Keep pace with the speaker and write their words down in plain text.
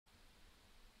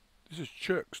This is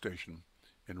Chirk station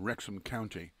in Wrexham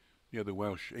County, near the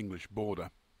Welsh-English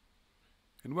border.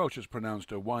 In Welsh it's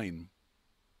pronounced a Waun.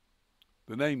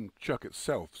 The name Chirk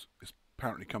itself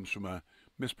apparently comes from a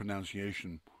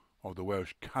mispronunciation of the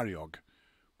Welsh Carriog,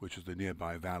 which is the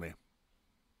nearby valley.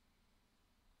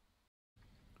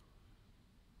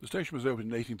 The station was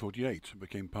opened in 1848 and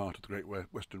became part of the Great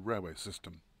Western Railway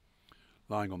system,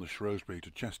 lying on the Shrewsbury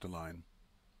to Chester line.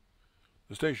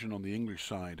 The station on the English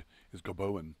side is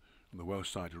Waun, on the Welsh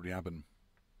side of Wrexham.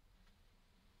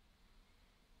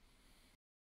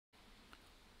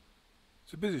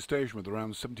 It's a busy station with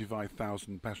around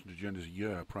 75,000 passenger journeys a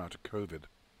year prior to COVID.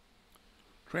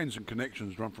 Trains and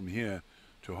connections run from here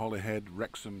to Holyhead,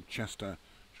 Wrexham, Chester,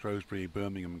 Shrewsbury,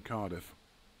 Birmingham and Cardiff.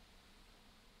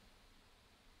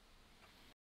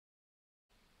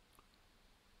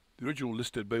 The original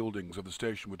listed buildings of the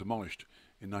station were demolished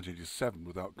in 1987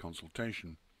 without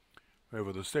consultation.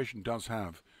 However, the station does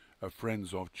have a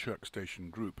Friends of Chirk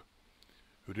Station group,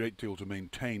 who do a great deal to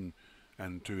maintain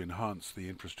and to enhance the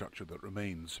infrastructure that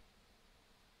remains.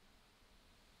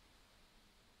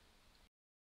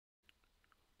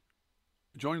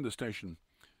 Adjoining the station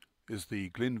is the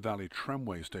Glyn Valley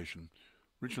Tramway station,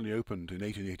 originally opened in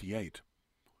 1888,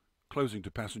 closing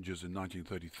to passengers in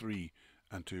 1933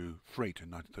 and to freight in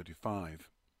 1935.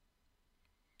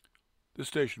 This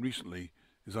station recently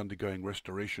is undergoing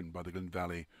restoration by the Glyn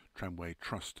Valley Tramway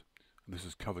Trust, and this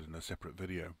is covered in a separate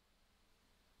video.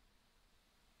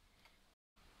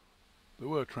 There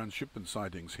were transshipment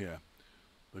sidings here,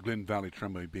 the Glyn Valley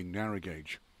Tramway being narrow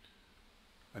gauge,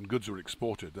 and goods were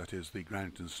exported, that is the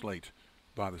granite and slate,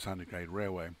 by the Standard Gauge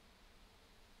Railway.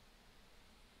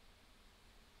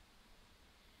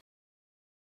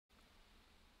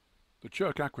 The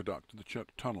Chirk Aqueduct and the Chirk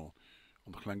Tunnel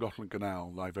on the Llangollen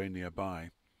Canal lie very nearby.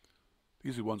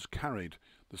 These had once carried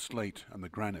the slate and the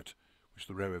granite, which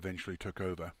the railway eventually took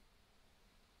over.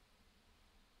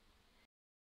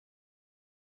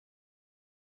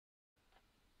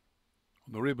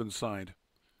 On the Riband side,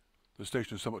 the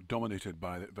station is somewhat dominated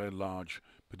by a very large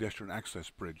pedestrian access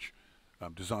bridge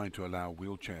designed to allow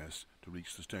wheelchairs to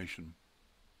reach the station.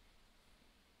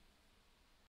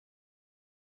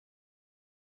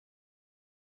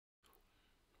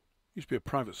 There used to be a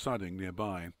private siding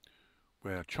nearby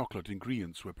where chocolate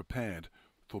ingredients were prepared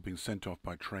before being sent off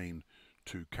by train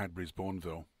to Cadbury's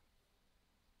Bourneville.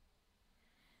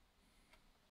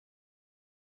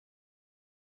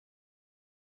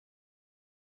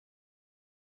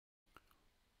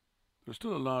 There is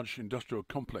still a large industrial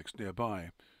complex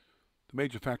nearby. The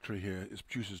major factory here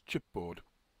produces chipboard.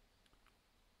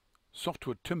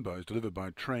 Softwood timber is delivered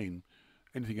by train,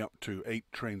 anything up to 8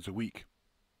 trains a week.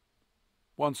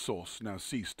 One source, now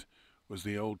ceased, was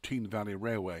the old Tean Valley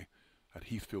Railway at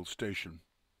Heathfield Station.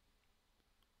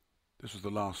 This was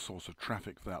the last source of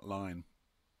traffic for that line.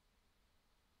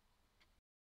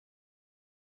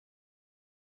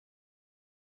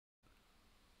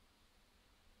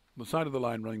 On the side of the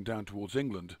line running down towards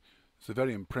England is the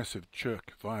very impressive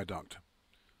Chirk Viaduct.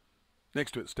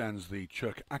 Next to it stands the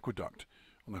Chirk Aqueduct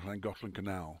on the Llangollen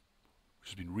Canal, which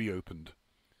has been reopened.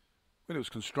 When it was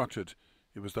constructed,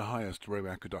 it was the highest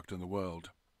railway aqueduct in the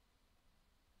world.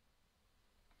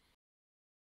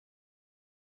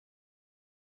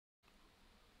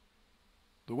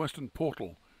 The western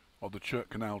portal of the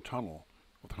Chirk Canal Tunnel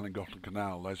of the Llangollen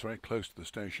Canal lies very close to the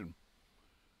station.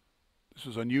 This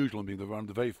was unusual in being one of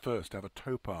the very first to have a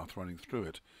towpath running through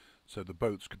it, so the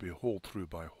boats could be hauled through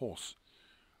by horse,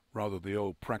 rather than the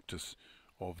old practice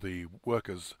of the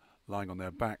workers lying on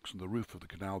their backs on the roof of the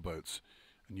canal boats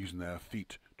and using their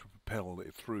feet to propel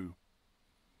it through.